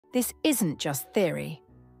This isn't just theory.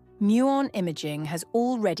 Muon imaging has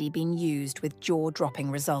already been used with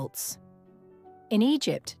jaw-dropping results. In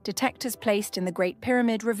Egypt, detectors placed in the Great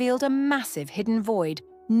Pyramid revealed a massive hidden void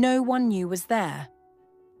no one knew was there.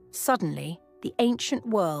 Suddenly, the ancient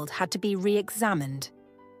world had to be re-examined.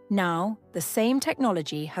 Now, the same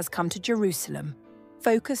technology has come to Jerusalem,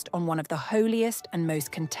 focused on one of the holiest and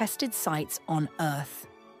most contested sites on Earth.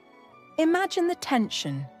 Imagine the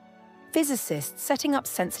tension. Physicists setting up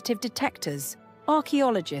sensitive detectors,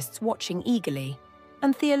 archaeologists watching eagerly,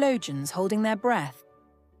 and theologians holding their breath,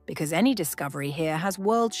 because any discovery here has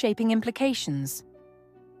world-shaping implications.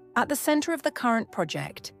 At the center of the current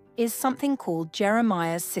project is something called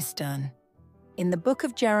Jeremiah's cistern. In the book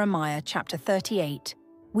of Jeremiah, chapter 38,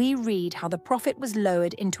 we read how the prophet was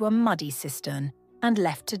lowered into a muddy cistern and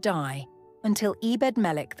left to die, until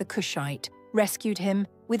Ebed-Melech the Cushite rescued him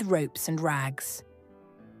with ropes and rags.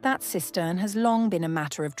 That cistern has long been a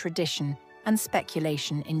matter of tradition and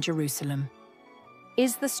speculation in Jerusalem.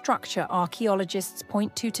 Is the structure archaeologists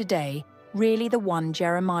point to today really the one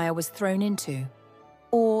Jeremiah was thrown into?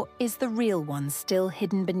 Or is the real one still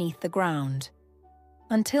hidden beneath the ground?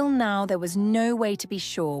 Until now, there was no way to be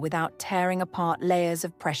sure without tearing apart layers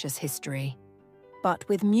of precious history. But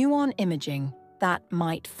with Muon imaging, that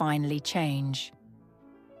might finally change.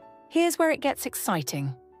 Here's where it gets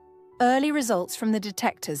exciting. Early results from the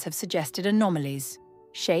detectors have suggested anomalies,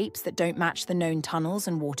 shapes that don't match the known tunnels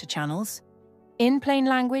and water channels. In plain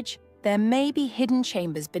language, there may be hidden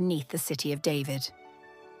chambers beneath the city of David.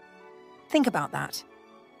 Think about that.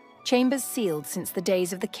 Chambers sealed since the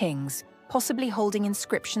days of the kings, possibly holding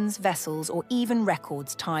inscriptions, vessels, or even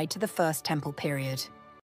records tied to the First Temple period.